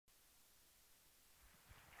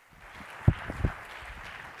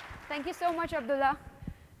Thank you so much, Abdullah.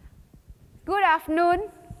 Good afternoon.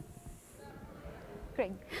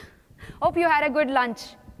 Great. Hope you had a good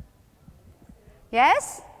lunch.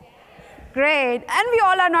 Yes? Great. And we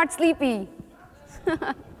all are not sleepy.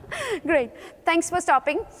 Great. Thanks for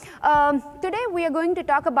stopping. Today we are going to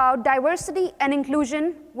talk about diversity and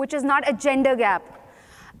inclusion, which is not a gender gap.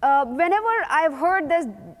 Whenever I've heard this,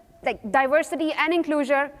 like diversity and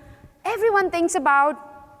inclusion, everyone thinks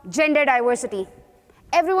about gender diversity.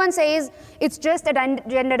 Everyone says it's just a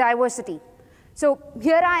gender diversity. So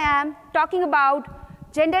here I am talking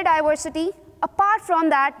about gender diversity. Apart from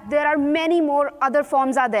that, there are many more other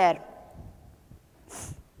forms are there.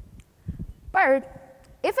 But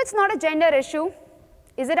if it's not a gender issue,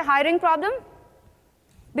 is it a hiring problem?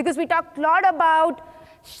 Because we talk a lot about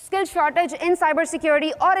skill shortage in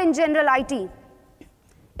cybersecurity or in general IT.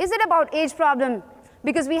 Is it about age problem?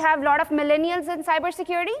 Because we have a lot of millennials in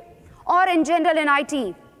cybersecurity, or in general in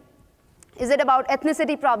IT? Is it about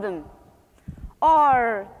ethnicity problem?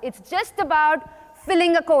 Or it's just about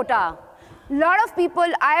filling a quota? A lot of people,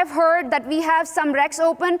 I have heard that we have some recs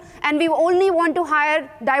open and we only want to hire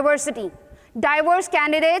diversity. Diverse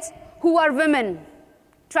candidates who are women.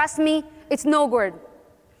 Trust me, it's no good.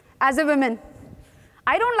 As a woman,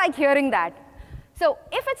 I don't like hearing that. So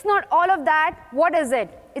if it's not all of that, what is it?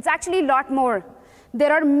 It's actually a lot more.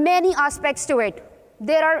 There are many aspects to it.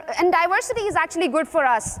 And diversity is actually good for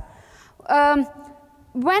us.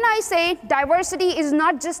 When I say diversity is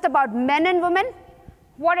not just about men and women,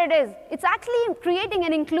 what it is, it's actually creating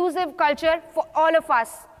an inclusive culture for all of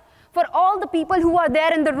us, for all the people who are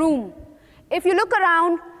there in the room. If you look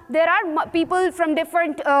around, there are people from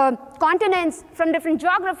different continents, from different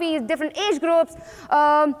geographies, different age groups,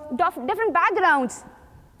 different backgrounds.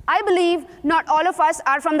 I believe not all of us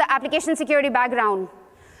are from the application security background.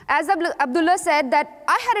 As Abdullah said, that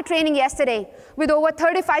I had a training yesterday with over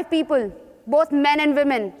 35 people, both men and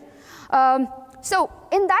women. So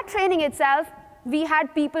in that training itself, we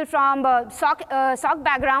had people from SOC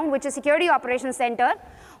background, which is Security Operations Center.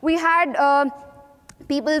 We had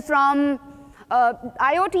people from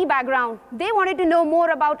IoT background. They wanted to know more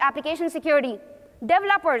about application security.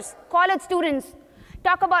 Developers, college students,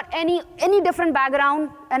 talk about any different background,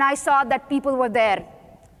 and I saw that people were there.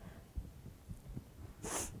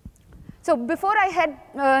 So before I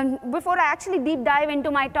actually deep dive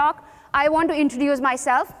into my talk, I want to introduce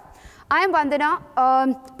myself. I am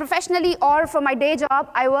Vandana. Professionally or for my day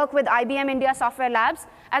job, I work with IBM India Software Labs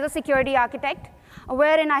as a security architect,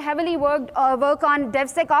 wherein I heavily work on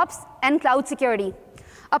DevSecOps and cloud security.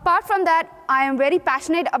 Apart from that, I am very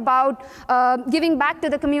passionate about giving back to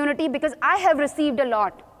the community because I have received a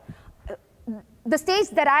lot. The stage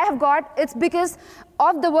that I have got, it's because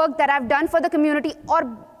of the work that I've done for the community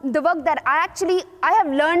or the work that I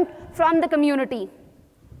have learned from the community.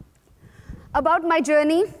 About my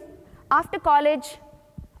journey, after college,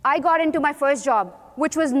 I got into my first job,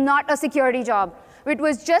 which was not a security job. It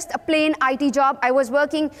was just a plain IT job. I was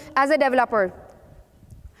working as a developer.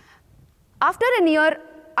 After a year,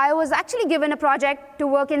 I was actually given a project to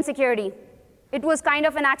work in security. It was kind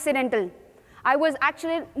of an accidental. I was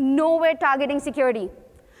actually nowhere targeting security.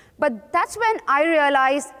 But that's when I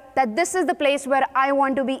realized that this is the place where I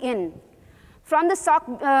want to be in. From the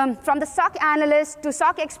SOC analyst to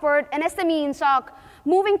SOC expert, an SME in SOC,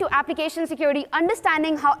 moving to application security,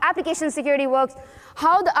 understanding how application security works,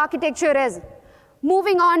 how the architecture is,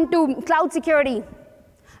 moving on to cloud security,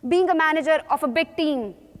 being a manager of a big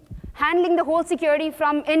team, handling the whole security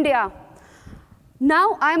from India.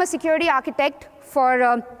 Now I'm a security architect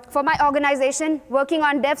for my organization, working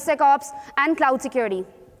on DevSecOps and cloud security.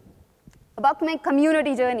 About my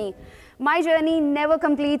community journey. My journey never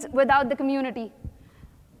completes without the community.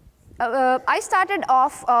 I started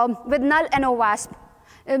off with Null and OWASP.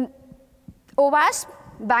 OWASP,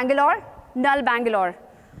 Bangalore, Null, Bangalore.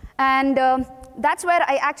 And that's where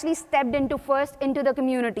I actually stepped first into the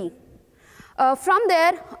community. From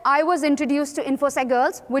there, I was introduced to InfoSec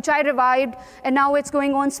Girls, which I revived, and now it's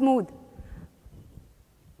going on smooth.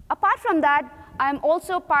 Apart from that, I'm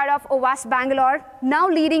also part of OWASP Bangalore, now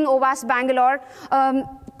leading OWASP Bangalore,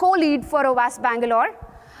 co-lead for OWASP Bangalore.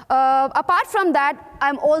 Apart from that,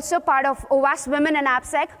 I'm also part of OWASP Women and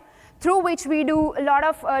AppSec, through which we do a lot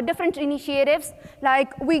of different initiatives,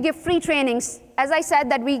 like we give free trainings. As I said,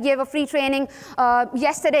 that we gave a free training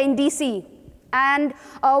yesterday in DC. And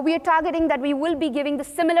we are targeting that we will be giving the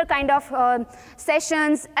similar kind of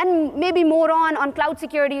sessions and maybe more on cloud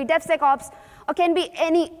security, DevSecOps, or can be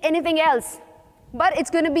anything else. But it's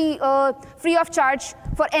going to be free of charge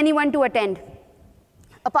for anyone to attend.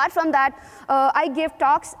 Apart from that, I give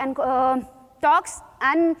talks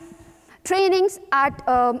and trainings at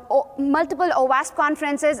multiple OWASP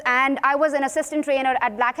conferences, and I was an assistant trainer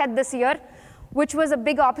at Black Hat this year, which was a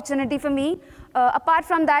big opportunity for me. Apart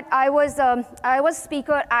from that, I was a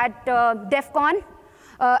speaker at DEF CON,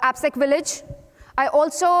 AppSec Village. I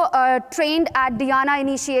also trained at Diana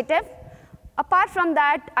Initiative. Apart from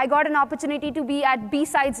that, I got an opportunity to be at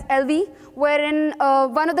B-Sides LV, wherein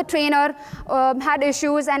one of the trainer had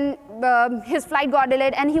issues and his flight got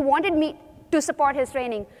delayed, and he wanted me to support his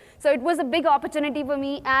training. So it was a big opportunity for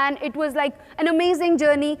me, and it was like an amazing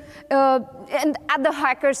journey at the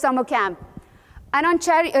Hackers Summer Camp. And on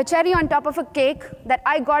cherry on top of a cake, that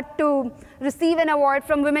I got to receive an award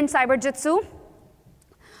from Women Cyber Jitsu.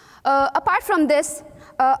 Apart from this,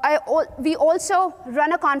 we also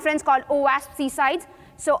run a conference called OWASP Seaside.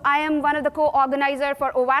 So I am one of the co-organizers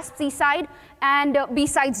for OWASP Seaside and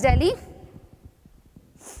B-Sides Delhi.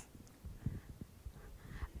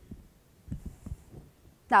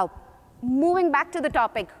 Now, moving back to the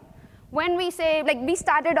topic. When we say, like, we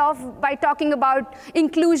started off by talking about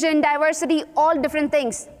inclusion, diversity, all different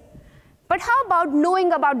things. But how about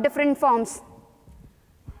knowing about different forms?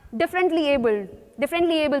 Differently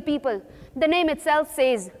able people. The name itself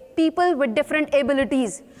says people with different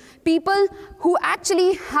abilities. People who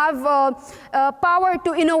actually have power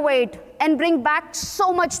to innovate and bring back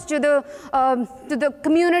so much to the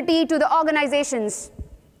community, to the organizations.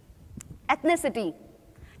 Ethnicity,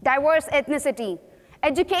 diverse ethnicity.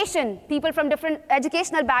 Education, people from different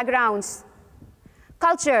educational backgrounds.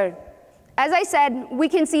 Culture, as I said, we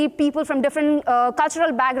can see people from different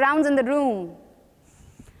cultural backgrounds in the room.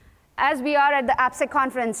 As we are at the AppSec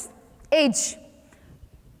conference. Age,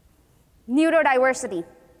 neurodiversity.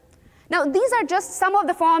 Now, these are just some of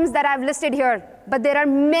the forms that I've listed here, but there are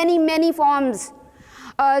many, many forms.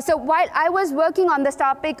 So while I was working on this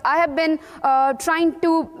topic, I have been trying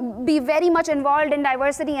to be very much involved in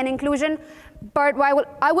diversity and inclusion, but while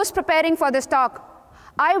I was preparing for this talk,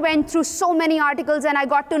 I went through so many articles and I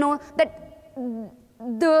got to know that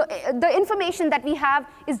the information that we have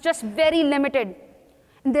is just very limited.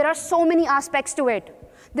 And there are so many aspects to it.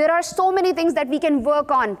 There are so many things that we can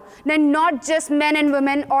work on, and not just men and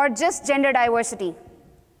women or just gender diversity.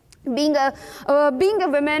 Being a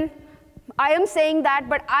woman, I am saying that,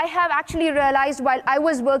 but I have actually realized while I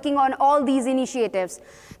was working on all these initiatives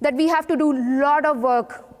that we have to do a lot of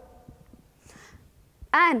work.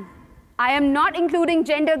 And I am not including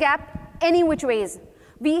gender gap any which ways.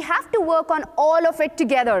 We have to work on all of it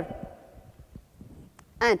together.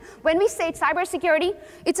 And when we say cybersecurity,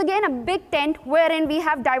 it's again a big tent wherein we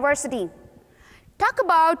have diversity. Talk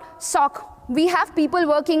about SOC. We have people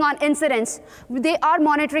working on incidents. They are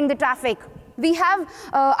monitoring the traffic. We have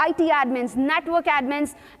IT admins, network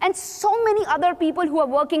admins, and so many other people who are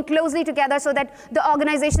working closely together so that the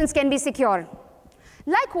organizations can be secure.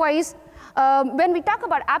 Likewise, when we talk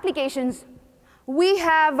about applications, we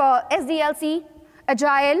have SDLC,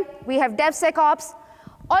 Agile, we have DevSecOps,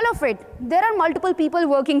 all of it. There are multiple people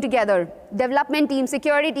working together, development team,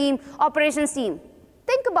 security team, operations team.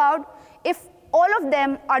 Think about if all of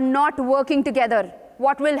them are not working together,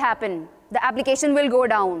 what will happen? The application will go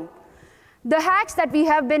down. The hacks that we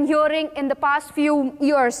have been hearing in the past few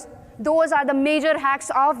years, those are the major hacks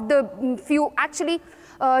of the few, actually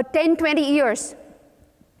 10, 20 years.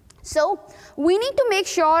 So we need to make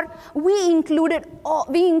sure we include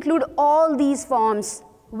all these forms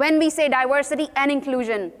when we say diversity and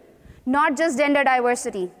inclusion, not just gender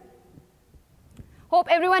diversity. Hope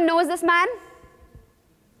everyone knows this man,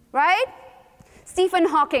 right? Stephen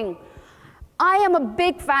Hawking. I am a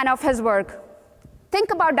big fan of his work.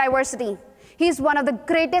 Think about diversity. He's one of the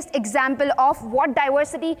greatest examples of what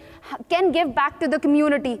diversity can give back to the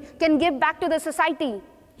community, can give back to the society.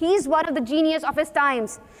 He's one of the genius of his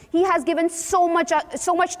times. He has given so much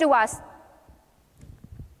to us.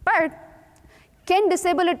 But can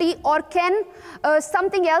disability or can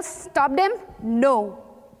something else stop them? No.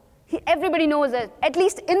 Everybody knows it. At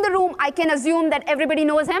least in the room, I can assume that everybody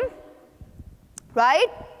knows him. Right?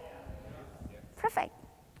 Perfect.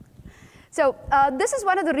 So this is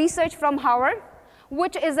one of the research from Harvard,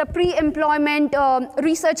 which is a pre-employment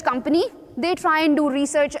research company. They try and do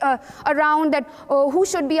research around that who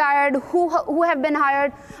should be hired, who have been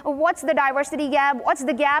hired, what's the diversity gap, what's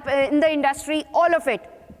the gap in the industry, all of it.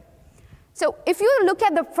 So if you look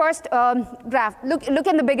at the first graph, look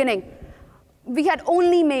in the beginning, we had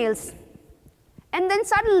only males. And then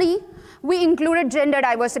suddenly, we included gender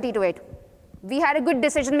diversity to it. We had a good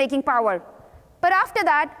decision-making power. But after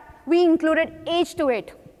that, we included age to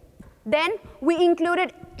it. Then we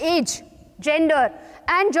included age, gender,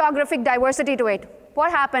 and geographic diversity to it.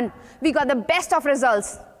 What happened? We got the best of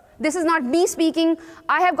results. This is not me speaking.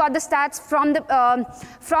 I have got the stats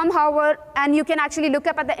from Harvard, and you can actually look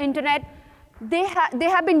up at the internet. They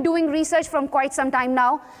have been doing research from quite some time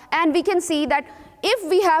now, and we can see that if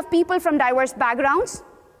we have people from diverse backgrounds,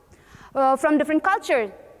 from different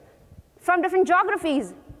cultures, from different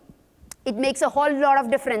geographies, it makes a whole lot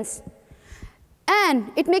of difference.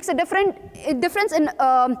 And it makes a difference in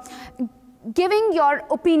giving your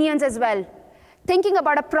opinions as well. Thinking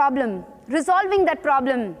about a problem, resolving that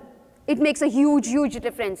problem, it makes a huge, huge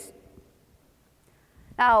difference.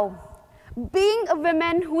 Now, being a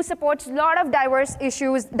woman who supports a lot of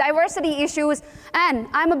diversity issues, and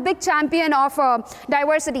I'm a big champion of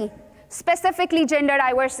diversity, specifically gender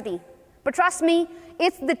diversity. But trust me,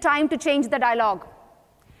 it's the time to change the dialogue.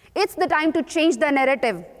 It's the time to change the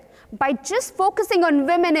narrative. By just focusing on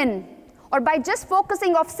women in, or by just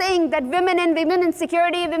focusing of saying that women in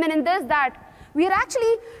security, women in this, that, we are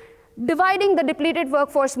actually dividing the depleted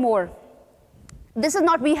workforce more. This is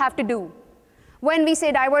not what we have to do. When we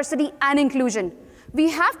say diversity and inclusion, we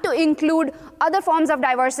have to include other forms of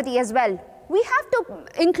diversity as well. We have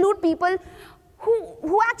to include people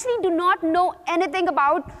who actually do not know anything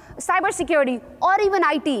about cybersecurity or even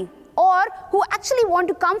IT, or who actually want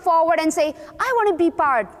to come forward and say, I want to be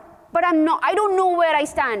part, but I don't know where I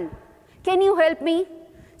stand. Can you help me?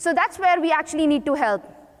 So that's where we actually need to help.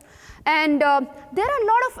 And there are a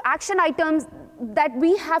lot of action items that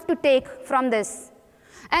we have to take from this.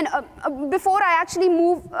 And before I actually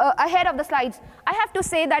move ahead of the slides, I have to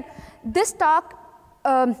say that this talk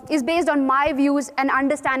is based on my views and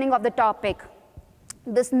understanding of the topic.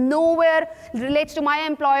 This nowhere relates to my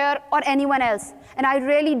employer or anyone else. And I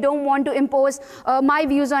really don't want to impose my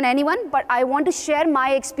views on anyone, but I want to share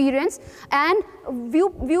my experience and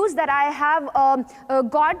views that I have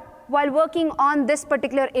got while working on this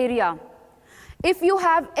particular area. If you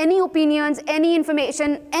have any opinions, any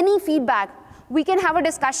information, any feedback, we can have a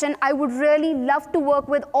discussion. I would really love to work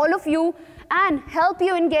with all of you and help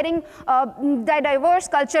you in getting the diverse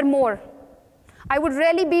culture more. I would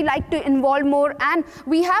really like to involve more, and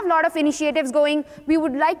we have a lot of initiatives going. We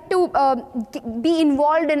would like to be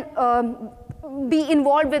involved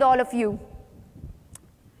with all of you.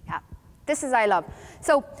 Yeah, this is I love.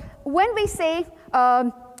 So when we say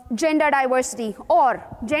gender diversity, or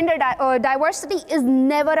diversity is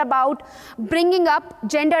never about bringing up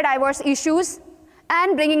gender diverse issues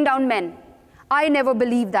and bringing down men. I never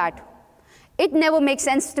believe that. It never makes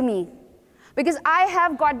sense to me. Because I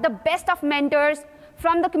have got the best of mentors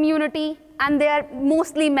from the community, and they are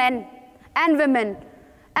mostly men and women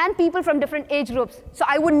and people from different age groups. So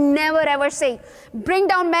I would never ever say, bring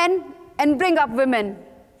down men and bring up women.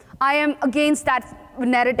 I am against that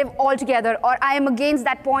narrative altogether, or I am against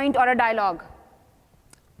that point or a dialogue.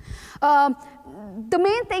 The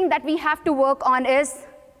main thing that we have to work on is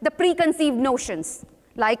the preconceived notions.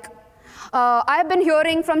 Like, I've been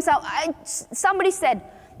hearing from somebody said,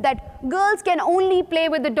 that girls can only play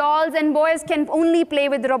with the dolls and boys can only play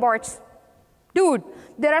with the robots. Dude,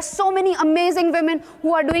 there are so many amazing women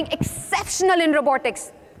who are doing exceptional in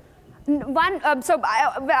robotics. While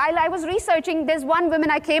I was researching, there's one woman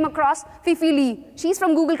I came across, Fifi Lee. She's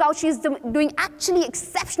from Google Cloud. She's doing actually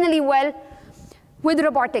exceptionally well with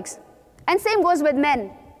robotics. And same goes with men.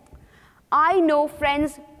 I know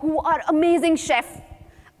friends who are amazing chefs.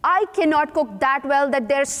 I cannot cook that well, that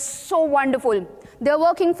they're so wonderful. They're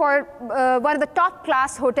working for one of the top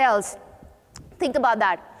class hotels. Think about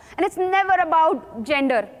that. And it's never about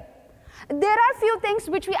gender. There are few things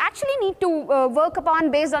which we actually need to work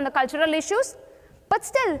upon based on the cultural issues, but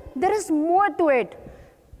still, there is more to it.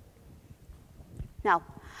 Now,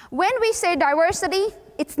 when we say diversity,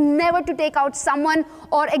 it's never to take out someone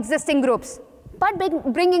or existing groups, but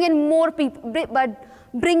bringing in more people,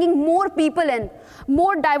 bringing more people in,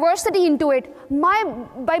 more diversity into it,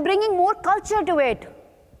 by bringing more culture to it.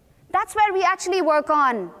 That's where we actually work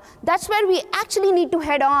on. That's where we actually need to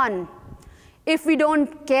head on. If we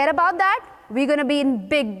don't care about that, we're going to be in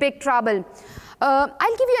big, big trouble.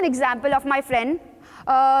 I'll give you an example of my friend.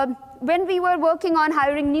 When we were working on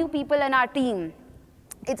hiring new people in our team,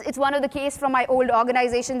 it's one of the case from my old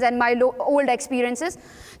organizations and my old experiences.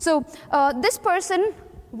 So this person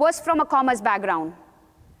was from a commerce background,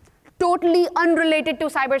 totally unrelated to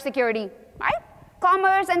cybersecurity, right?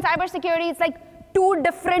 Commerce and cybersecurity, it's like two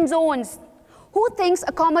different zones. Who thinks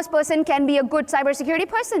a commerce person can be a good cybersecurity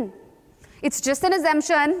person? It's just an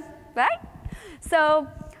assumption, right? So,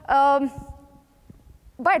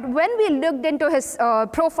 but when we looked into his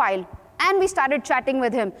profile and we started chatting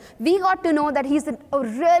with him, we got to know that he's a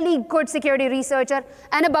really good security researcher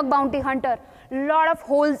and a bug bounty hunter. A lot of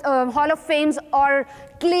Hall of Fames or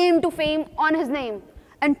claim to fame on his name.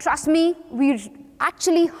 And trust me, we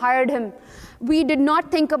actually hired him. We did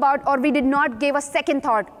not think about, or we did not give a second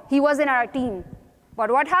thought. He was in our team.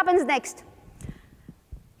 But what happens next?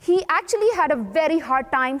 He actually had a very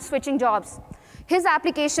hard time switching jobs. His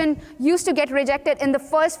application used to get rejected in the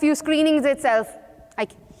first few screenings itself.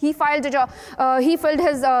 Like, he filed a job, he filled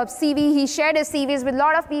his CV, he shared his CVs with a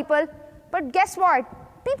lot of people. But guess what?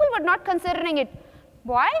 People were not considering it.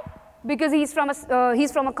 Why? Because he's from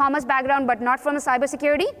a commerce background, but not from a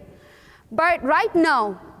cybersecurity. But right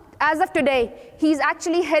now, as of today, he's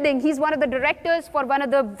actually he's one of the directors for one of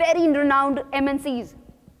the very renowned MNCs.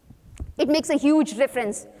 It makes a huge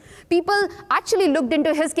difference. People actually looked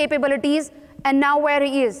into his capabilities, and now where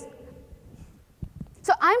he is.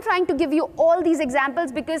 So I'm trying to give you all these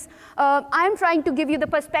examples because I'm trying to give you the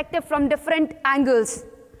perspective from different angles,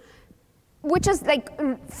 which is like,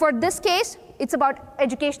 for this case, it's about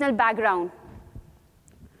educational background.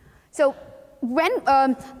 So when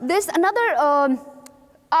there's another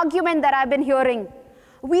argument that I've been hearing.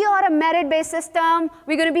 We are a merit-based system.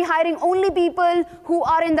 We're going to be hiring only people who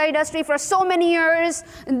are in the industry for so many years.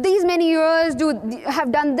 These many years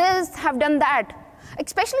have done this, have done that.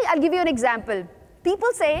 Especially, I'll give you an example. People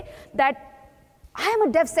say that I am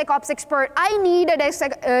a DevSecOps expert. I need a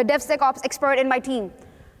DevSecOps expert in my team.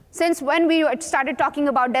 Since when we started talking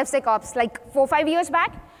about DevSecOps, like 4 or 5 years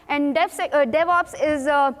back, and DevOps is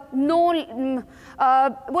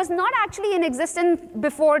was not actually in existence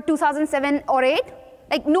before 2007 or 8.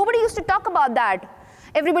 Like, nobody used to talk about that.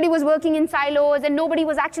 Everybody was working in silos, and nobody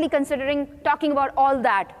was actually considering talking about all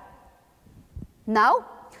that. Now,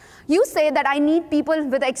 you say that I need people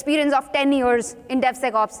with experience of 10 years in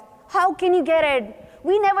DevSecOps. How can you get it?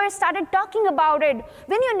 We never started talking about it.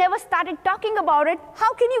 When you never started talking about it,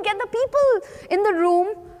 how can you get the people in the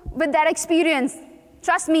room with that experience?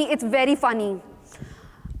 Trust me, it's very funny.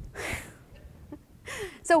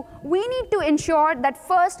 So we need to ensure that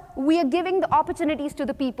first we are giving the opportunities to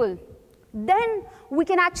the people. Then we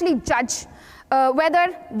can actually judge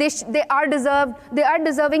whether they are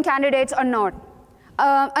deserving candidates or not.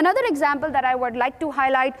 Another example that I would like to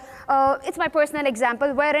highlight, it's my personal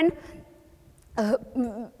example, wherein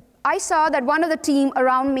I saw that one of the team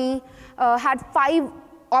around me had 5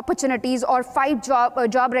 opportunities or 5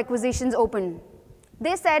 job requisitions open.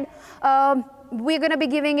 They said, we're going to be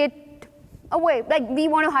giving it away, like we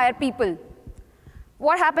want to hire people.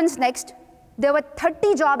 What happens next? There were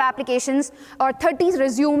 30 job applications or 30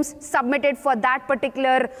 resumes submitted for that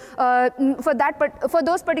particular, for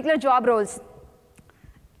those particular job roles.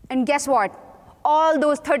 And guess what? All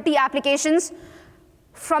those 30 applications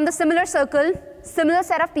from the similar circle, similar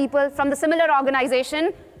set of people, from the similar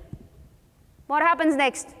organization. What happens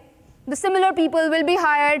next? The similar people will be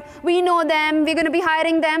hired. We know them. We're going to be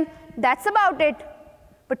hiring them. That's about it.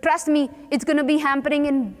 But trust me, it's going to be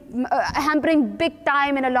hampering big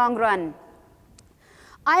time in a long run.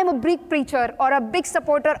 I am a big preacher or a big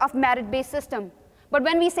supporter of merit-based system. But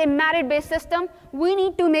when we say merit-based system, we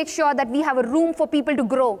need to make sure that we have a room for people to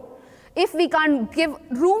grow. If we can't give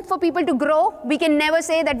room for people to grow, we can never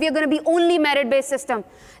say that we are going to be only merit-based system.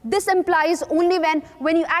 This implies only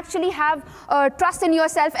when you actually have trust in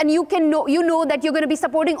yourself and you know that you're going to be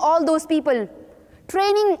supporting all those people.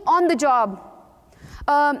 Training on the job.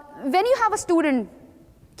 When you have a student,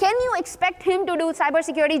 can you expect him to do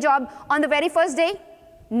cybersecurity job on the very first day?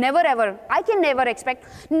 Never ever. I can never expect.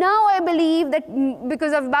 Now I believe that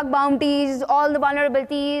because of bug bounties, all the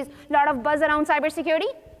vulnerabilities, a lot of buzz around cybersecurity,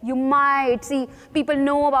 you might see people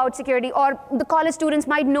know about security, or the college students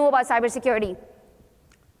might know about cybersecurity.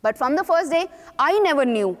 But from the first day, I never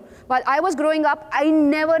knew. While I was growing up, I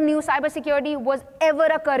never knew cybersecurity was ever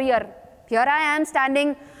a career. Here I am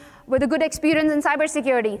standing with a good experience in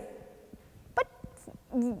cybersecurity. But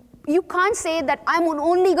you can't say that I'm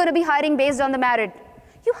only going to be hiring based on the merit.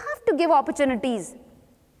 You have to give opportunities.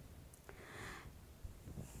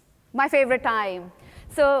 My favorite time.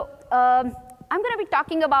 So I'm going to be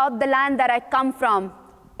talking about the land that I come from,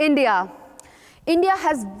 India. India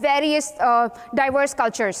has various diverse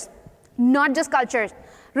cultures, not just cultures,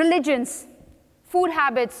 religions, food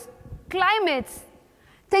habits, climates.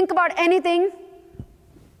 Think about anything,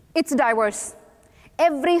 it's diverse.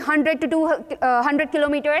 Every 100 to 200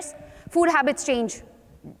 kilometers, food habits change.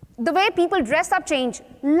 The way people dress up change,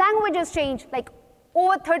 languages change, like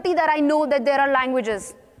over 30 that I know that there are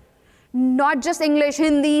languages. Not just English,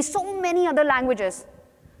 Hindi, so many other languages.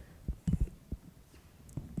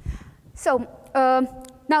 So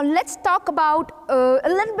now let's talk about a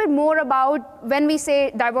little bit more about when we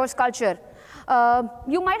say diverse culture.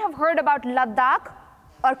 You might have heard about Ladakh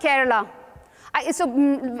or Kerala.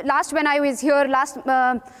 Last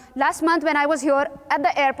month when I was here at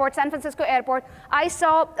the airport, San Francisco airport, I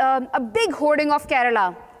saw a big hoarding of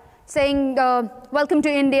Kerala saying, welcome to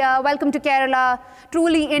India, welcome to Kerala,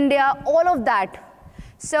 truly India, all of that.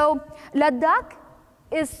 So Ladakh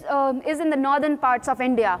is in the northern parts of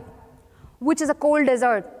India, which is a cold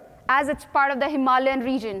desert, as it's part of the Himalayan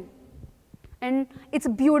region. And it's a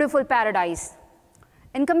beautiful paradise.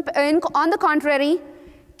 On the contrary,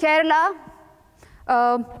 Kerala,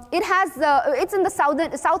 it's in the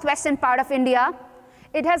southwestern part of India.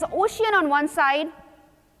 It has ocean on one side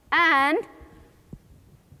and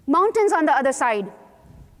mountains on the other side.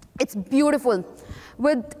 It's beautiful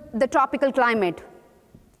with the tropical climate.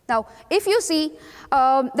 Now, if you see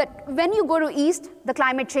that when you go to east, the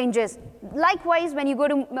climate changes. Likewise, when you go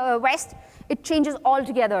to west, it changes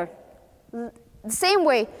altogether. The same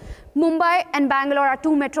way, Mumbai and Bangalore are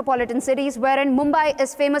two metropolitan cities, wherein Mumbai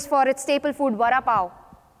is famous for its staple food, vada pav.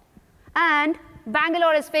 And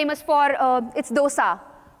Bangalore is famous for its dosa,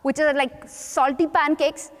 which are like salty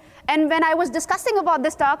pancakes. And when I was discussing about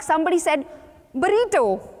this talk, somebody said,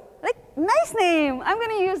 burrito. Like, nice name, I'm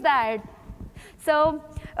going to use that. So,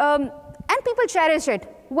 and people cherish it.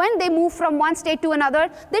 When they move from one state to another,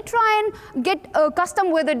 they try and get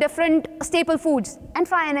accustomed with the different staple foods and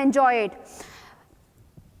try and enjoy it.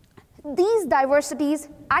 These diversities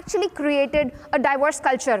actually created a diverse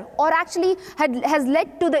culture, or actually has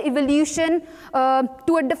led to the evolution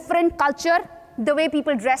to a different culture, the way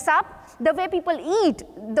people dress up, the way people eat,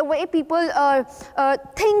 the way people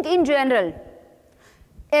think in general,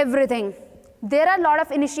 everything. There are a lot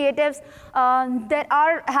of initiatives that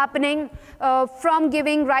are happening from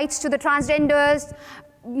giving rights to the transgenders,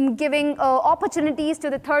 giving opportunities to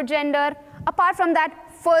the third gender. Apart from that,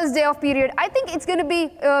 first day of period, I think it's going to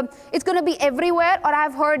be everywhere, or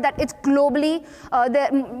I've heard that it's globally. A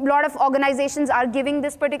lot of organizations are giving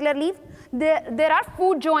this particular leave. There are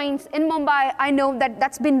food joints in Mumbai, I know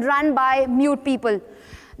that's been run by mute people.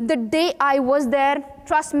 The day I was there,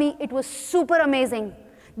 trust me, it was super amazing.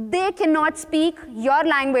 They cannot speak your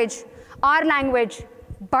language, our language,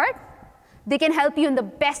 but they can help you in the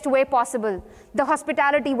best way possible. The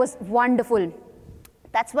hospitality was wonderful.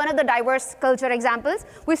 That's one of the diverse culture examples.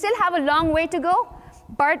 We still have a long way to go,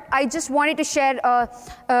 but I just wanted to share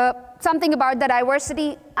something about the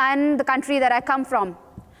diversity and the country that I come from.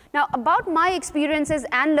 Now, about my experiences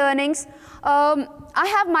and learnings, I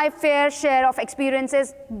have my fair share of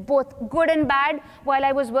experiences, both good and bad, while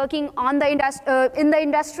I was working in the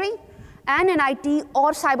industry and in IT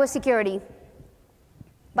or cybersecurity.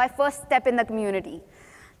 My first step in the community.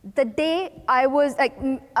 The day I was like,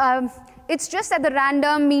 it's just at the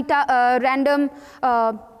random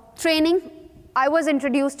training, I was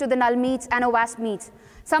introduced to the Null meets and OWASP meets.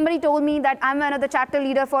 Somebody told me that I'm one of the chapter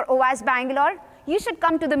leader for OWASP Bangalore. You should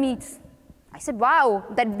come to the meets. I said, wow,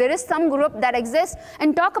 that there is some group that exists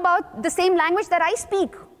and talk about the same language that I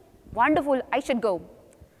speak. Wonderful, I should go.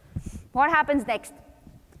 What happens next?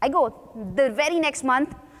 I go the very next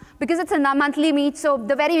month, because it's a monthly meet, so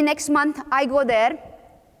the very next month I go there.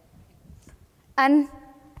 And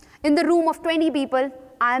in the room of 20 people,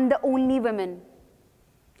 I am the only woman.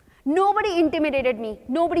 Nobody intimidated me.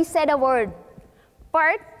 Nobody said a word.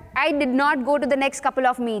 But I did not go to the next couple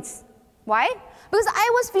of meets. Why? Because I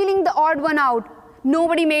was feeling the odd one out.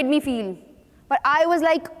 Nobody made me feel. But I was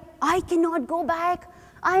like, I cannot go back.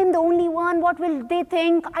 I am the only one. What will they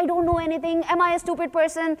think? I don't know anything. Am I a stupid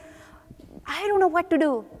person? I don't know what to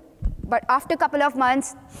do. But after a couple of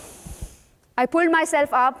months, I pulled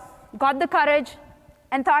myself up, got the courage,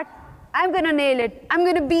 and thought, I'm going to nail it. I'm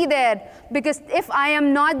going to be there. Because if I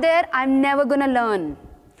am not there, I'm never going to learn.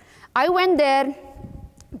 I went there,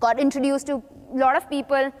 got introduced to a lot of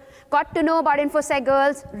people, got to know about InfoSec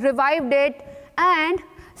Girls, revived it, and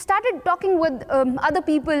started talking with other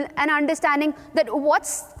people and understanding that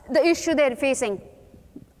what's the issue they're facing.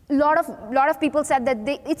 A lot of people said that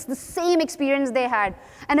it's the same experience they had.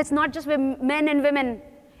 And it's not just with men and women.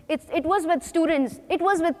 It was with students. It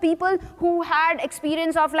was with people who had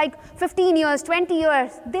experience of like 15 years, 20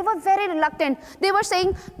 years. They were very reluctant. They were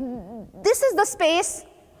saying, this is the space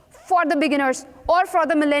for the beginners, or for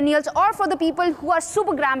the millennials, or for the people who are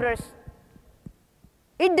super grammars.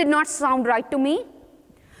 It did not sound right to me.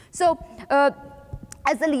 So,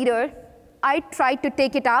 as a leader, I tried to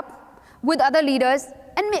take it up with other leaders,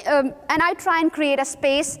 and I try and create a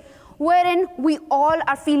space wherein we all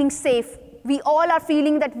are feeling safe. We all are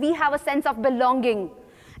feeling that we have a sense of belonging.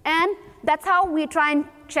 And that's how we try and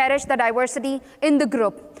cherish the diversity in the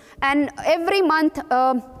group. And every month,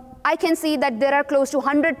 I can see that there are close to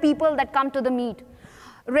 100 people that come to the meet.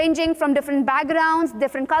 ranging from different backgrounds,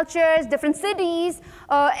 different cultures, different cities,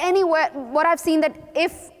 anywhere. What I've seen that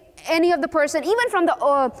if any of the person, even from the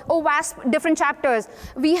OWASP different chapters,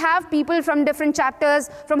 we have people from different chapters,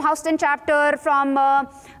 from Houston chapter, from,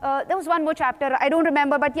 there was one more chapter, I don't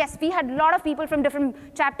remember, but yes, we had a lot of people from different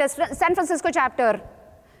chapters, San Francisco chapter.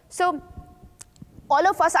 So all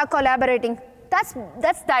of us are collaborating. That's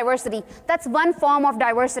diversity. That's one form of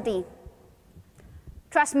diversity.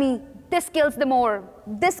 Trust me, this kills the more.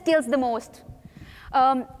 This kills the most.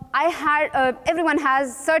 Everyone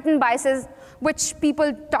has certain biases which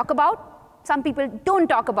people talk about, some people don't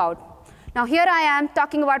talk about. Now here I am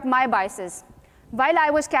talking about my biases. While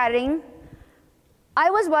I was carrying,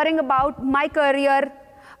 I was worrying about my career,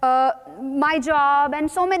 my job, and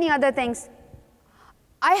so many other things.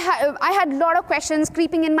 I had a lot of questions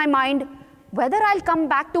creeping in my mind, whether I'll come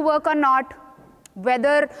back to work or not,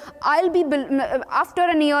 whether I'll be, after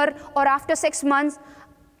a year or after 6 months,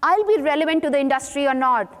 I'll be relevant to the industry or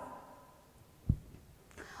not.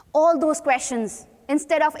 All those questions,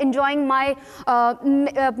 instead of enjoying my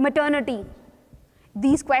maternity,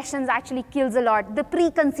 these questions actually kills a lot, the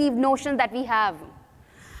preconceived notion that we have.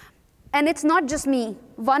 And it's not just me.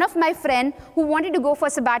 One of my friend who wanted to go for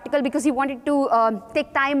sabbatical because he wanted to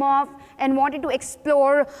take time off and wanted to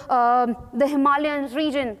explore the Himalayan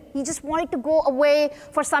region. He just wanted to go away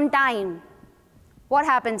for some time. What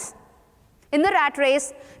happens? In the rat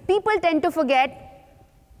race, people tend to forget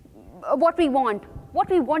what we want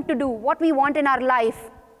to do, what we want in our life.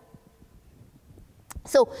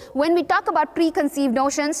 So when we talk about preconceived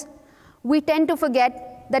notions, we tend to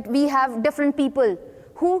forget that we have different people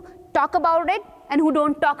who talk about it and who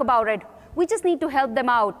don't talk about it. We just need to help them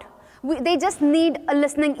out. They just need a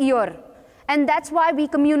listening ear. And that's why we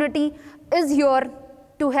community is here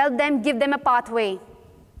to help them, give them a pathway.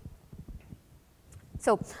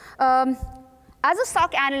 So as a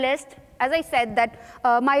SOC analyst, as I said that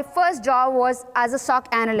my first job was as a SOC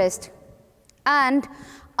analyst. And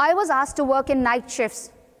I was asked to work in night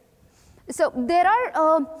shifts. So there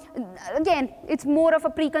are, again, it's more of a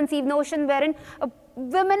preconceived notion wherein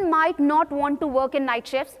women might not want to work in night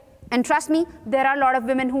shifts. And trust me, there are a lot of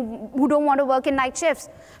women who don't want to work in night shifts.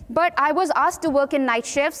 But I was asked to work in night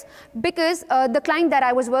shifts because the client that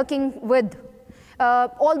I was working with,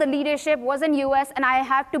 all the leadership was in US, and I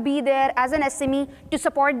have to be there as an SME to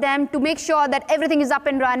support them, to make sure that everything is up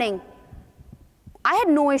and running. I had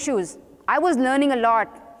no issues. I was learning a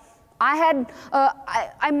lot.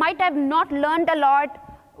 I might have not learned a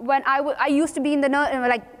lot when I used to be in the,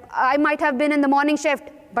 like, I might have been in the morning shift,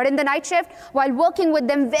 but in the night shift, while working with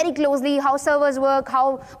them very closely, how servers work,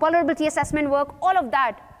 how vulnerability assessment work, all of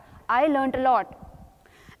that, I learned a lot.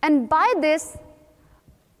 And by this,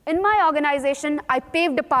 in my organization, I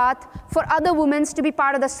paved a path for other women to be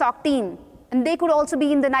part of the SOC team, and they could also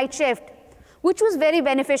be in the night shift, which was very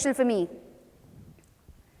beneficial for me.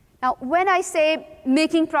 Now, when I say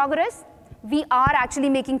making progress, we are actually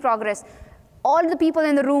making progress. All the people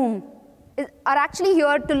in the room are actually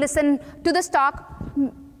here to listen to this talk.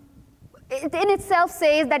 It in itself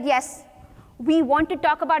says that, yes, we want to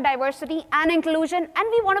talk about diversity and inclusion, and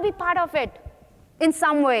we want to be part of it in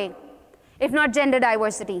some way, if not gender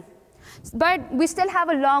diversity. But we still have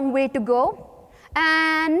a long way to go,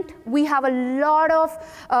 and we have a lot of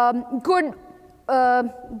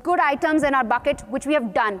good items in our bucket, which we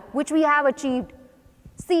have done, which we have achieved.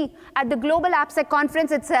 See, at the Global AppSec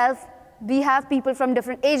conference itself, we have people from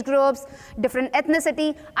different age groups, different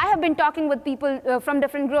ethnicity. I have been talking with people from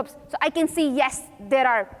different groups, so I can see, yes, there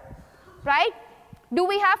are, right? Do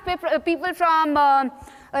we have people from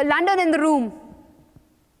London in the room?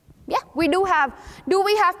 Yeah, we do have. Do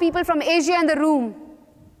we have people from Asia in the room?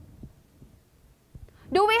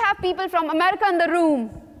 Do we have people from America in the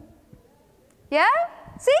room? Yeah?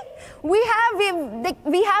 See? We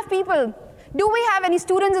have people. Do we have any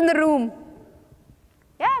students in the room?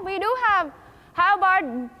 Yeah, we do have. How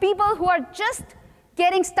about people who are just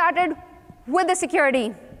getting started with the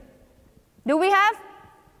security? Do we have?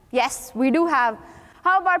 Yes, we do have.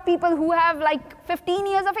 How about people who have like 15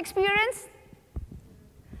 years of experience?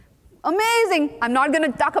 Amazing. I'm not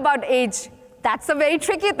going to talk about age. That's a very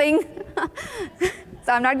tricky thing.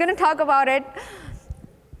 So I'm not going to talk about it.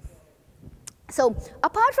 So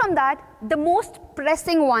apart from that, the most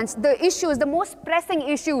pressing ones, the most pressing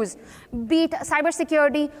issues, be it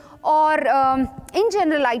cybersecurity or in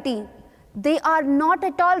general IT, they are not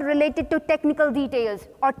at all related to technical details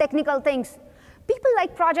or technical things. People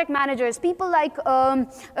like project managers, people like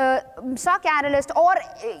SOC analysts, or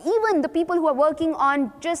even the people who are working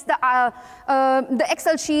on just the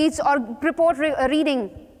Excel sheets or report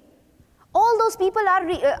reading, All those people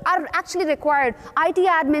are actually required. IT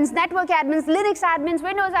admins, network admins, Linux admins,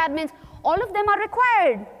 Windows admins, all of them are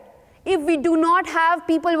required. If we do not have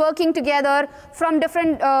people working together from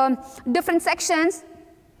different sections,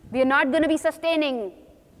 we are not going to be sustaining.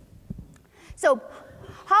 So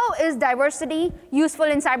how is diversity useful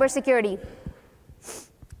in cybersecurity?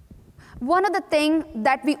 One of the things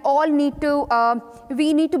that we all need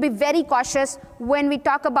to be very cautious when we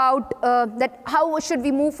talk about that how should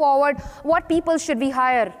we move forward, what people should we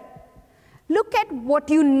hire. Look at what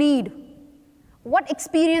you need, what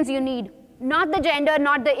experience you need, not the gender,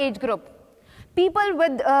 not the age group. People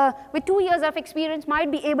with 2 years of experience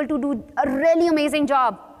might be able to do a really amazing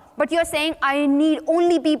job, but you're saying, I need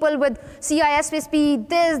only people with CISSP,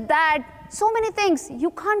 this, that, so many things. You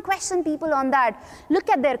can't question people on that. Look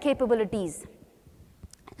at their capabilities.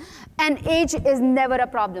 And age is never a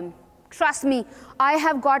problem. Trust me, I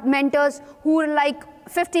have got mentors who are like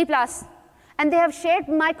 50 plus, and they have shaped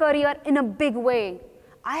my career in a big way.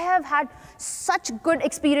 I have had such good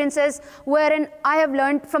experiences wherein I have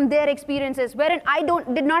learned from their experiences, wherein I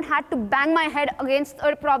did not have to bang my head against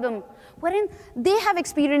a problem, wherein they have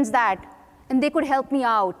experienced that, and they could help me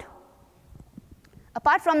out.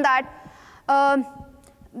 Apart from that,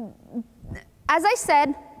 as I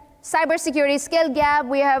said, cybersecurity skill gap,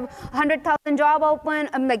 we have 100,000 job open,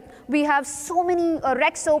 we have so many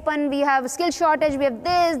recs open, we have skill shortage, we have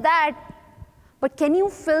this, that. But can you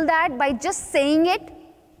fill that by just saying it?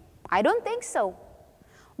 I don't think so.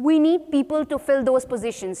 We need people to fill those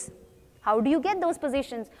positions. How do you get those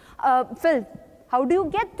positions filled? How do you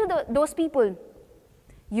get to those people?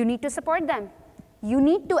 You need to support them. You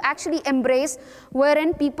need to actually embrace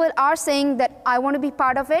wherein people are saying that I want to be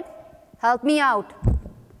part of it, help me out,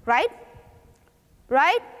 right?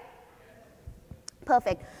 Right?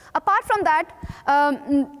 Perfect. Apart from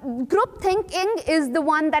that, group thinking is the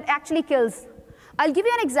one that actually kills. I'll give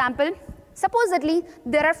you an example. Supposedly,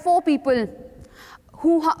 there are 4 people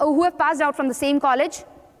who have passed out from the same college,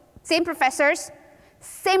 same professors,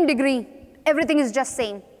 same degree, everything is just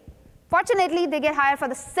same. Fortunately, they get hired for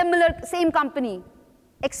the same company,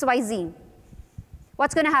 XYZ.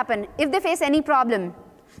 What's going to happen? If they face any problem,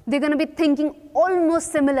 they're going to be thinking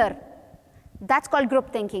almost similar. That's called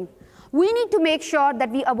group thinking. We need to make sure that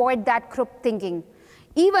we avoid that group thinking.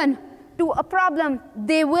 Even to a problem,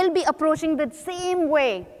 they will be approaching the same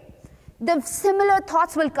way. The similar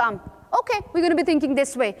thoughts will come. Okay, we're going to be thinking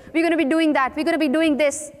this way. We're going to be doing that. We're going to be doing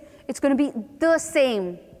this. It's going to be the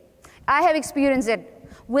same. I have experienced it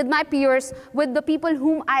with my peers, with the people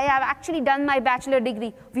whom I have actually done my bachelor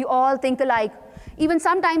degree. We all think alike. Even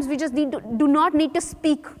sometimes we just do not need to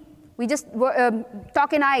speak. We just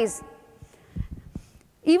talk in eyes.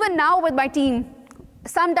 Even now with my team,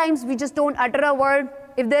 sometimes we just don't utter a word.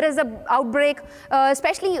 If there is an outbreak,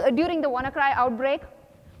 especially during the WannaCry outbreak,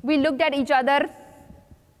 we looked at each other,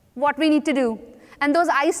 what we need to do. And those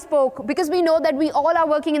eyes spoke, because we know that we all are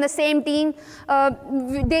working in the same team,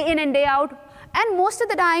 day in and day out. And most of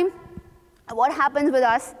the time, what happens with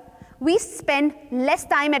us, we spend less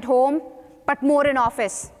time at home, but more in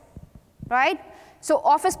office, right? So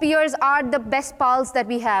office peers are the best pals that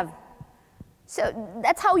we have. So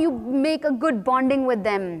that's how you make a good bonding with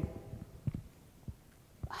them.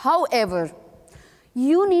 However,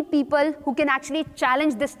 you need people who can actually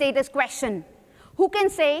challenge the status question, who can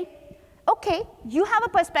say, okay, you have a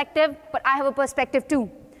perspective, but I have a perspective too.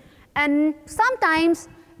 And sometimes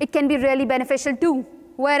it can be really beneficial too,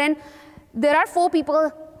 wherein there are 4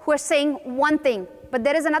 people who are saying one thing, but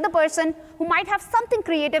there is another person who might have something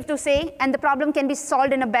creative to say, and the problem can be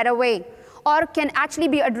solved in a better way, or can actually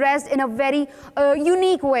be addressed in a very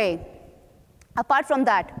unique way. Apart from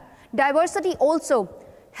that, diversity also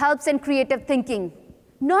helps in creative thinking.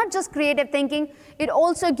 Not just creative thinking, it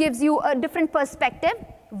also gives you a different perspective,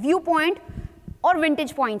 viewpoint, or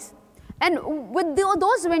vintage points. And with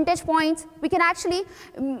those vintage points, we can actually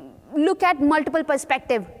look at multiple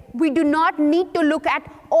perspectives. We do not need to look at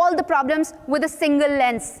all the problems with a single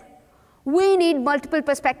lens. We need multiple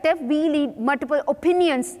perspectives. We need multiple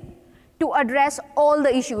opinions to address all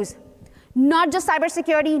the issues. Not just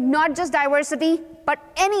cybersecurity, not just diversity, but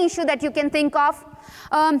any issue that you can think of.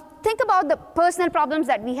 Think about the personal problems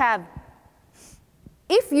that we have.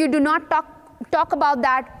 If you do not talk about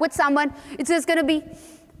that with someone, it's just going to be,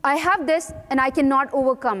 I have this and I cannot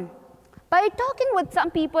overcome. By talking with some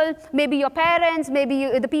people, maybe your parents,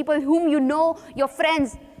 maybe the people whom you know, your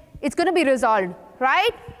friends, it's going to be resolved,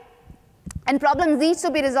 right? And problems needs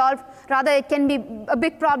to be resolved, rather it can be a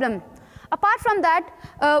big problem. Apart from that,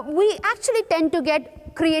 we actually tend to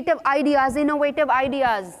get creative ideas, innovative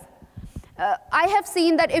ideas. I have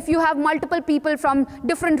seen that if you have multiple people from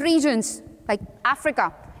different regions, like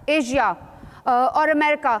Africa, Asia, or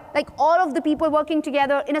America, like all of the people working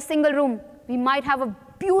together in a single room, we might have a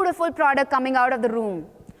beautiful product coming out of the room,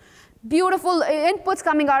 beautiful inputs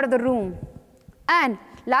coming out of the room. And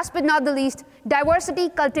last but not the least, diversity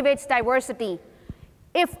cultivates diversity.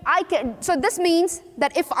 If I can, so this means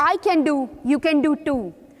that if I can do, you can do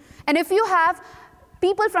too. And if you have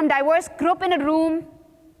people from diverse group in a room,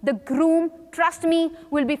 the room, trust me,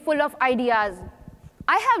 will be full of ideas.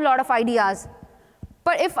 I have a lot of ideas,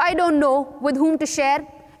 but if I don't know with whom to share,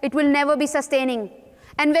 it will never be sustaining.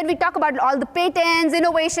 And when we talk about all the patents,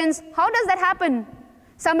 innovations, how does that happen?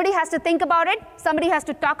 Somebody has to think about it, somebody has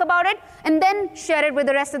to talk about it, and then share it with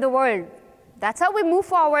the rest of the world. That's how we move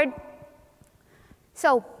forward.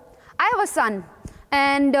 So, I have a son,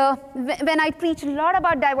 and when I preach a lot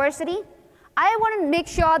about diversity, I want to make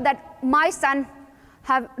sure that my son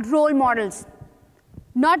have role models.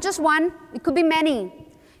 Not just one, it could be many.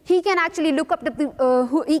 He can actually look up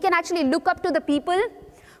to the people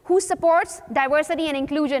who supports diversity and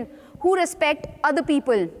inclusion, who respect other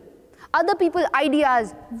people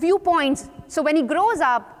ideas, viewpoints. So when he grows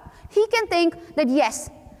up, he can think that yes,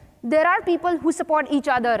 there are people who support each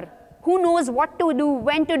other, who knows what to do,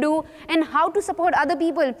 when to do, and how to support other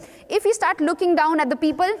people. If we start looking down at the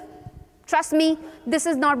people, trust me, this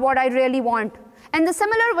is not what I really want. And the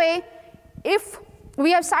similar way, if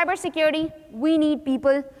we have cybersecurity, we need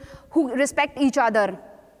people who respect each other,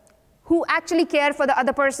 who actually care for the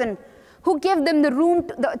other person, who give them the room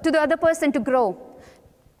to the other person to grow.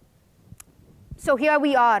 So here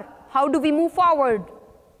we are. How do we move forward?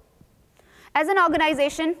 As an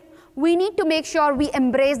organization, we need to make sure we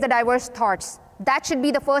embrace the diverse thoughts. That should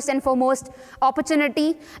be the first and foremost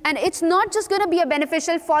opportunity. And it's not just going to be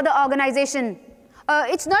beneficial for the organization.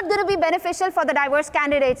 It's not going to be beneficial for the diverse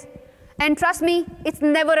candidates. And trust me, it's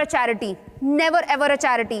never a charity. Never ever a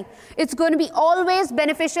charity. It's going to be always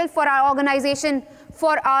beneficial for our organization,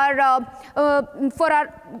 for our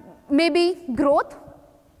maybe growth,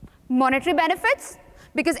 monetary benefits,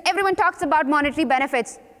 because everyone talks about monetary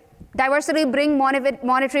benefits. Diversity brings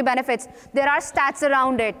monetary benefits. There are stats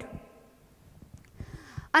around it.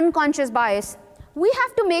 Unconscious bias. We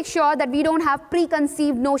have to make sure that we don't have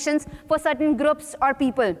preconceived notions for certain groups or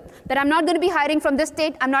people. That I'm not going to be hiring from this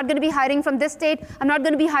state, I'm not going to be hiring from this state, I'm not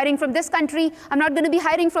going to be hiring from this country, I'm not going to be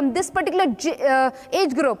hiring from this particular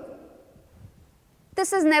age group.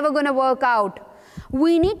 This is never going to work out.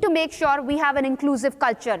 We need to make sure we have an inclusive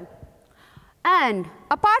culture. And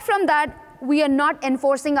apart from that, we are not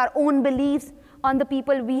enforcing our own beliefs on the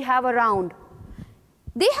people we have around.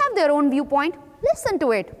 They have their own viewpoint. Listen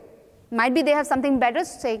to it. Might be they have something better to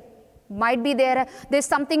say. Might be there's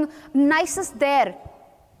something nicest there.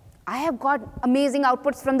 I have got amazing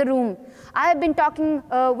outputs from the room. I have been talking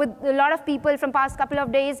with a lot of people from past couple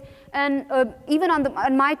of days, and even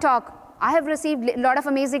on my talk, I have received a lot of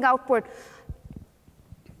amazing output.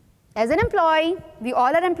 As an employee, we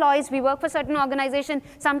all are employees, we work for certain organizations,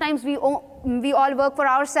 sometimes we all work for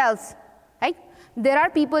ourselves, right? There are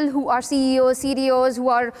people who are CEOs, CDOs, who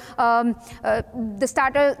are the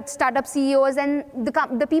startup CEOs, and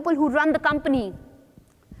the people who run the company.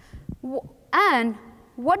 And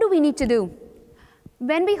what do we need to do?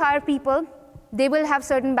 When we hire people, they will have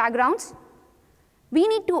certain backgrounds. We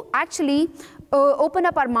need to actually open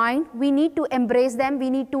up our mind. We need to embrace them. We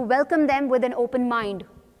need to welcome them with an open mind.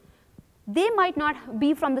 They might not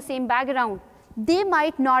be from the same background. They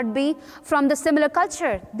might not be from the similar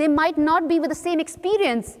culture. They might not be with the same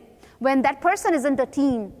experience when that person isn't a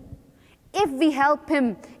teen. If we help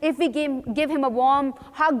him, if we give him a warm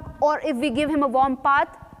hug, or if we give him a warm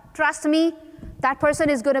path, trust me, that person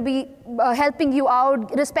is going to be helping you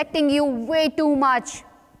out, respecting you way too much.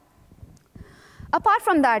 Apart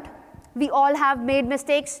from that, we all have made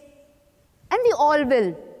mistakes, and we all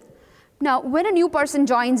will. Now, when a new person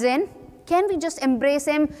joins in, can we just embrace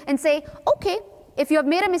him and say, okay, if you have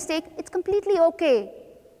made a mistake, it's completely okay.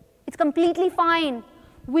 It's completely fine.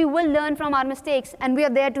 We will learn from our mistakes, and we are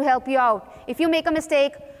there to help you out. If you make a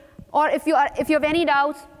mistake, or if you have any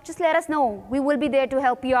doubts, just let us know. We will be there to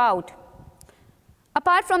help you out.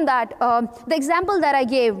 Apart from that, the example that I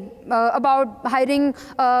gave about hiring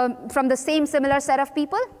from the similar set of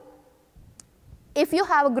people, if you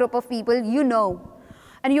have a group of people you know,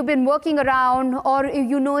 and you've been working around, or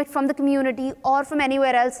you know it from the community or from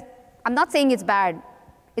anywhere else, I'm not saying it's bad.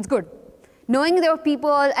 It's good. Knowing their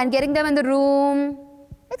people and getting them in the room,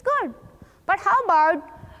 it's good. But how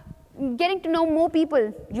about getting to know more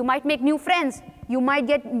people? You might make new friends. You might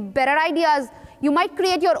get better ideas. You might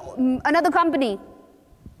create your another company,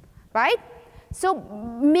 right? So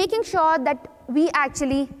making sure that we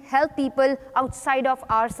actually help people outside of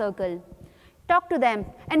our circle. talk to them.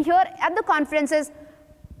 And here at the conferences,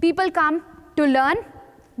 people come to learn,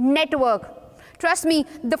 network. Trust me,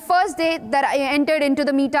 the first day that I entered into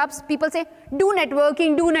the meetups, people say, do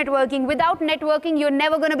networking, do networking. Without networking, you're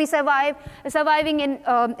never going to be surviving in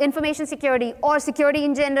information security or security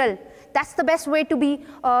in general. That's the best way to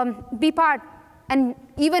be part. And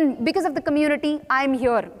even because of the community, I'm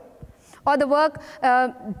here. Or the work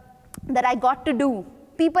that I got to do.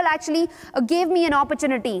 People actually gave me an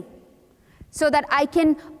opportunity so that I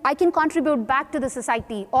can contribute back to the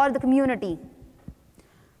society or the community.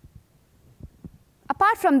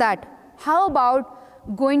 Apart from that, how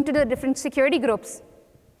about going to the different security groups?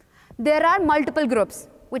 There are multiple groups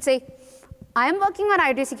which say, I am working on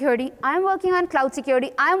IT security, I am working on cloud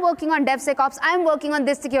security, I am working on DevSecOps, I am working on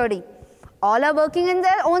this security. All are working in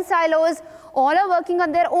their own silos, all are working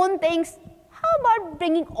on their own things. How about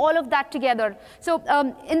bringing all of that together? So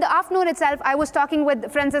in the afternoon itself, I was talking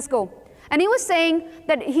with Francisco. And he was saying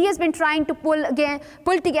that he has been trying to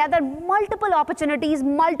pull together multiple opportunities,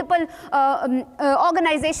 multiple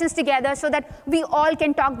organizations together so that we all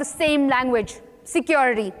can talk the same language,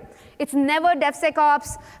 security. It's never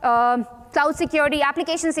DevSecOps, cloud security,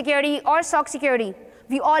 application security, or SOC security.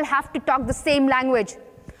 We all have to talk the same language.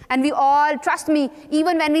 And we all, trust me,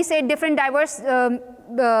 even when we say different diverse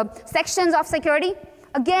sections of security,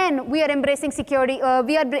 again, we are embracing security,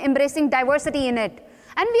 we are embracing diversity in it.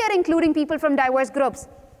 And we are including people from diverse groups.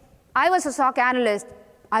 I was a SOC analyst.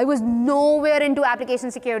 I was nowhere into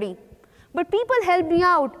application security. But people helped me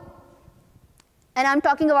out. And I'm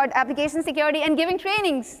talking about application security and giving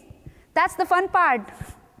trainings. That's the fun part.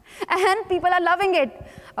 And people are loving it.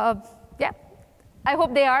 Yeah, I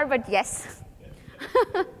hope they are, but yes.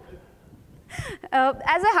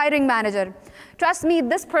 As a hiring manager, trust me,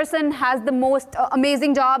 this person has the most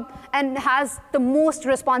amazing job and has the most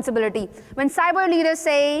responsibility. When cyber leaders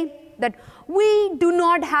say that we do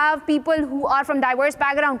not have people who are from diverse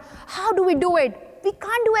background, how do we do it? We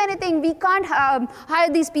can't do anything. We can't hire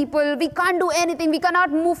these people. We can't do anything. We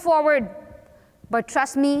cannot move forward. But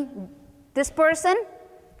trust me, this person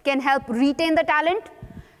can help retain the talent,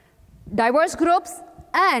 diverse groups,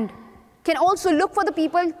 and can also look for the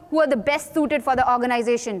people who are the best suited for the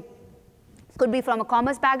organization. Could be from a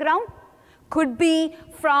commerce background, could be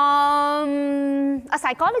from a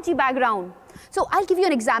psychology background. So I'll give you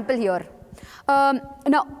an example here.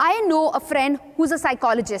 Now, I know a friend who's a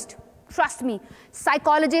psychologist. Trust me,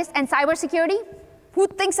 psychologist and cybersecurity, who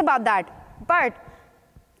thinks about that? But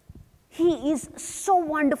he is so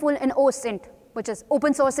wonderful in OSINT, which is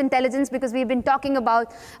open source intelligence, because we've been talking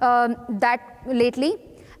about that lately.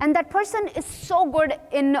 And that person is so good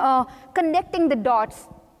in connecting the dots.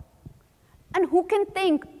 And who can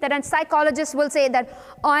think that a psychologist will say that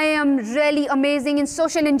I am really amazing in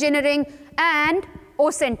social engineering and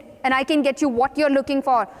OSINT, and I can get you what you're looking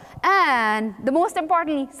for. And the most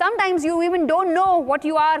importantly, sometimes you even don't know what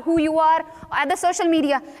you are, who you are at the social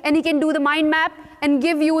media, and he can do the mind map and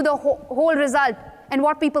give you the whole result and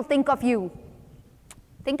what people think of you.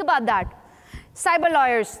 Think about that. Cyber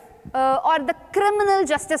lawyers or the criminal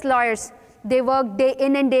justice lawyers, they work day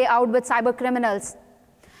in and day out with cyber criminals,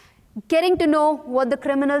 getting to know what the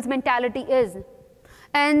criminal's mentality is.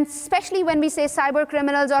 And especially when we say cyber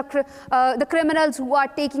criminals or the criminals who are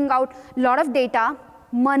taking out a lot of data,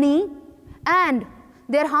 money, and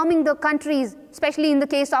they're harming the countries, especially in the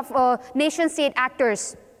case of nation-state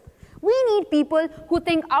actors. We need people who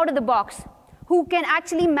think out of the box, who can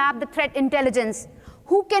actually map the threat intelligence,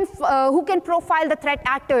 who can profile the threat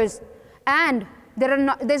actors. And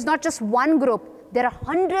there's not just one group. There are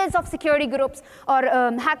hundreds of security groups or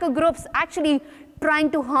hacker groups actually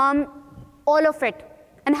trying to harm all of it.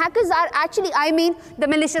 And hackers are actually, I mean, the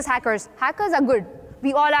malicious hackers. Hackers are good.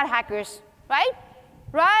 We all are hackers, right?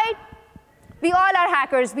 Right? We all are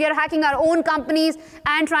hackers. We are hacking our own companies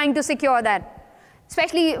and trying to secure that.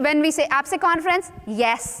 Especially when we say AppSec conference,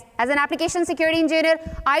 yes. As an application security engineer,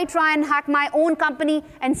 I try and hack my own company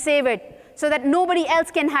and save it so that nobody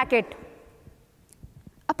else can hack it.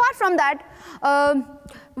 Apart from that,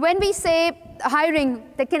 when we say hiring,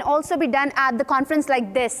 that can also be done at the conference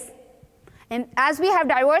like this. And as we have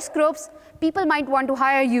diverse groups, people might want to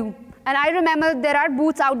hire you. And I remember there are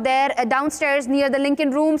booths out there downstairs near the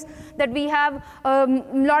Lincoln rooms that we have a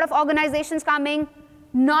lot of organizations coming,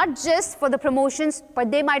 not just for the promotions,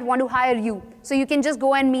 but they might want to hire you. So you can just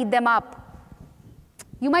go and meet them up.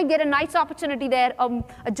 You might get a nice opportunity there,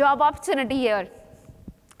 a job opportunity here.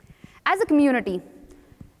 As a community,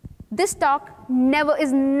 this talk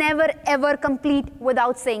is never ever complete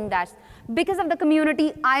without saying that. Because of the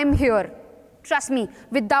community, I am here. Trust me,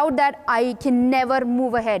 without that, I can never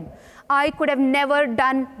move ahead. I could have never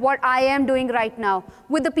done what I am doing right now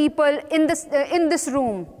with the people in this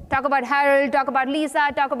room. Talk about Harold, talk about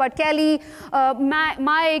Lisa, talk about Kelly,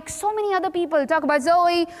 Mike, so many other people. Talk about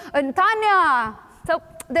Zoe and Tanya. So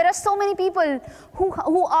there are so many people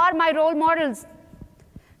who are my role models.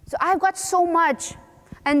 So I've got so much,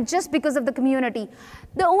 and just because of the community.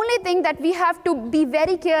 The only thing that we have to be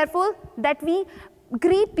very careful that we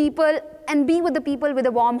greet people and be with the people with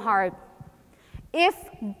a warm heart. If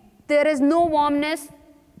there is no warmness,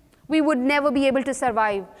 we would never be able to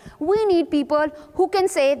survive. We need people who can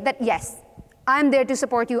say that, yes, I'm there to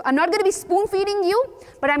support you. I'm not going to be spoon feeding you,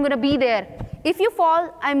 but I'm going to be there. If you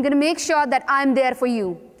fall, I'm going to make sure that I'm there for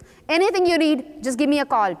you. Anything you need, just give me a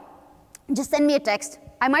call. Just send me a text.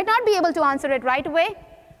 I might not be able to answer it right away,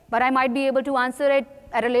 but I might be able to answer it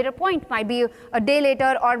at a later point, might be a day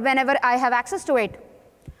later or whenever I have access to it.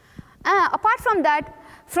 Apart from that,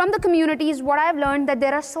 from the communities, what I've learned that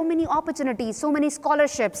there are so many opportunities, so many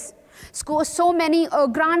scholarships, so many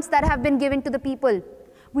grants that have been given to the people.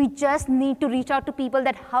 We just need to reach out to people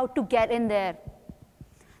that how to get in there.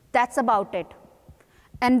 That's about it.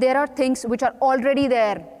 And there are things which are already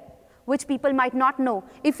there, which people might not know.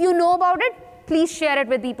 If you know about it, please share it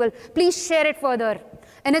with people. Please share it further.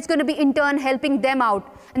 And it's going to be in turn helping them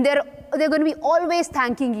out. And they're going to be always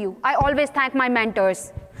thanking you. I always thank my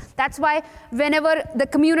mentors. That's why whenever the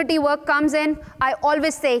community work comes in, I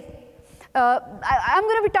always say, I'm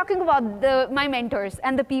going to be talking about my mentors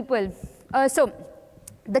and the people. So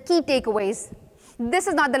the key takeaways. This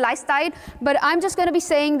is not the lifestyle, but I'm just going to be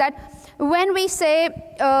saying that when we say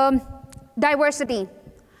diversity,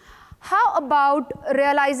 how about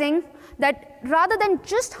realizing that rather than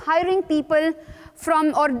just hiring people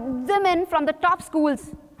from or women from the top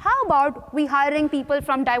schools, how about we hiring people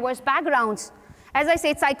from diverse backgrounds? As I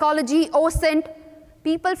said, psychology, OSINT,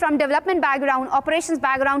 people from development background, operations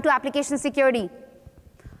background to application security.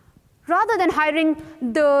 Rather than hiring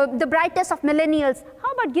the brightest of millennials,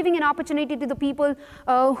 how about giving an opportunity to the people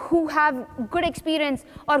who have good experience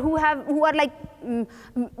or who are like,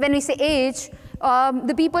 when we say age,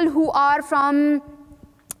 the people who are from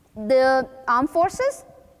the armed forces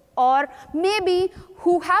or maybe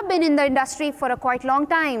who have been in the industry for a quite long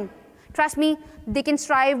time. Trust me, they can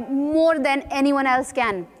strive more than anyone else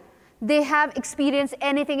can. They have experienced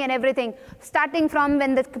anything and everything, starting from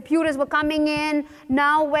when the computers were coming in,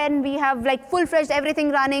 now when we have like full-fledged everything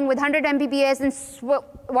running with 100 Mbps and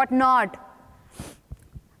whatnot.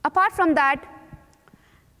 Apart from that,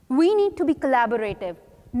 we need to be collaborative.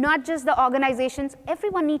 Not just the organizations,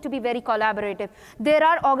 everyone needs to be very collaborative. There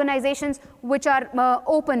are organizations which are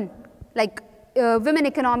open, like Women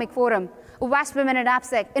Economic Forum, OWASP Women at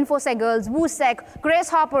AppSec, InfoSec Girls, WooSec, Grace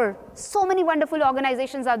Hopper. So many wonderful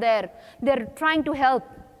organizations are there. They're trying to help.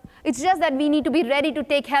 It's just that we need to be ready to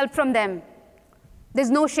take help from them. There's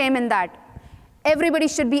no shame in that. Everybody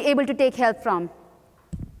should be able to take help from.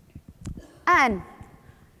 And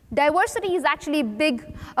diversity is actually big,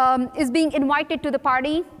 is being invited to the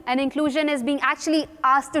party, and inclusion is being actually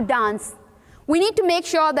asked to dance. We need to make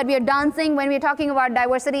sure that we are dancing when we are talking about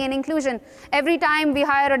diversity and inclusion. Every time we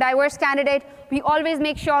hire a diverse candidate, we always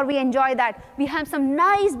make sure we enjoy that. We have some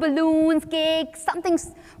nice balloons, cake, something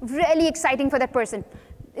really exciting for that person.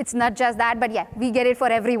 It's not just that, but yeah, we get it for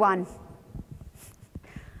everyone.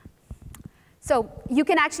 So you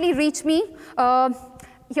can actually reach me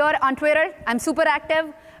here on Twitter. I'm super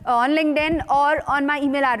active on LinkedIn or on my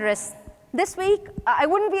email address. This week, I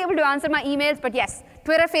wouldn't be able to answer my emails, but yes,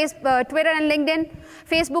 Twitter and LinkedIn.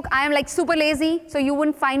 Facebook, I am like super lazy, so you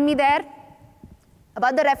wouldn't find me there.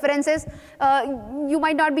 About the references, you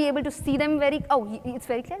might not be able to see them very, it's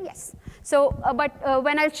very clear, yes. So, but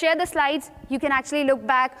when I'll share the slides, you can actually look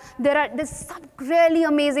back. There's some really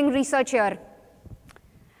amazing research here.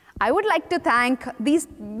 I would like to thank these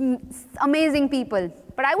amazing people,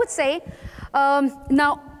 but I would say,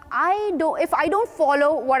 now, if I don't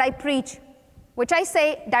follow what I preach, which I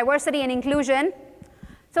say diversity and inclusion,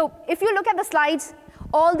 so if you look at the slides,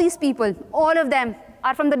 all these people, all of them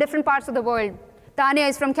are from the different parts of the world. Tanya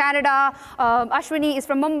is from Canada, Ashwini is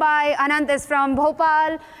from Mumbai, Anant is from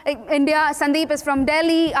Bhopal, India, Sandeep is from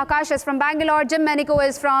Delhi, Akash is from Bangalore, Jim Manico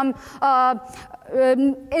is from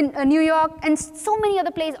in New York, and so many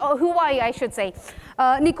other places, or Hawaii, I should say.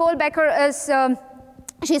 Nicole Becker is,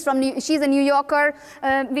 she's a New Yorker.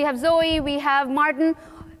 We have Zoe, we have Martin.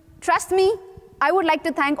 Trust me, I would like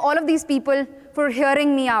to thank all of these people for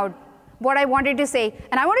hearing me out, what I wanted to say.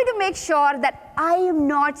 And I wanted to make sure that I am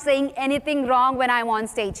not saying anything wrong when I'm on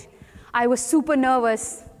stage. I was super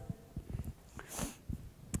nervous.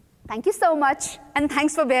 Thank you so much, and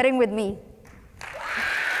thanks for bearing with me.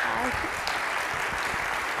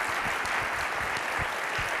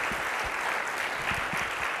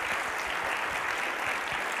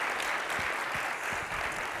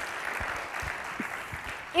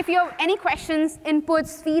 if you have any questions,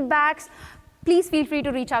 inputs, feedbacks, please feel free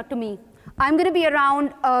to reach out to me. I'm going to be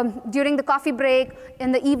around during the coffee break,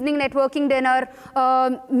 in the evening networking dinner,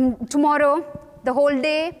 tomorrow, the whole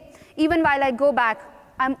day. Even while I go back,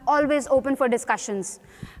 I'm always open for discussions.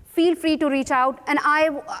 Feel free to reach out, and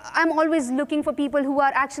I'm always looking for people who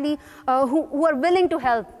are actually, who are willing to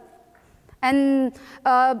help. And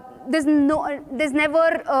there's never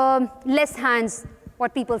less hands,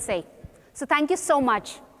 what people say. So thank you so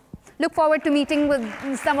much. Look forward to meeting with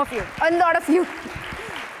some of you, a lot of you.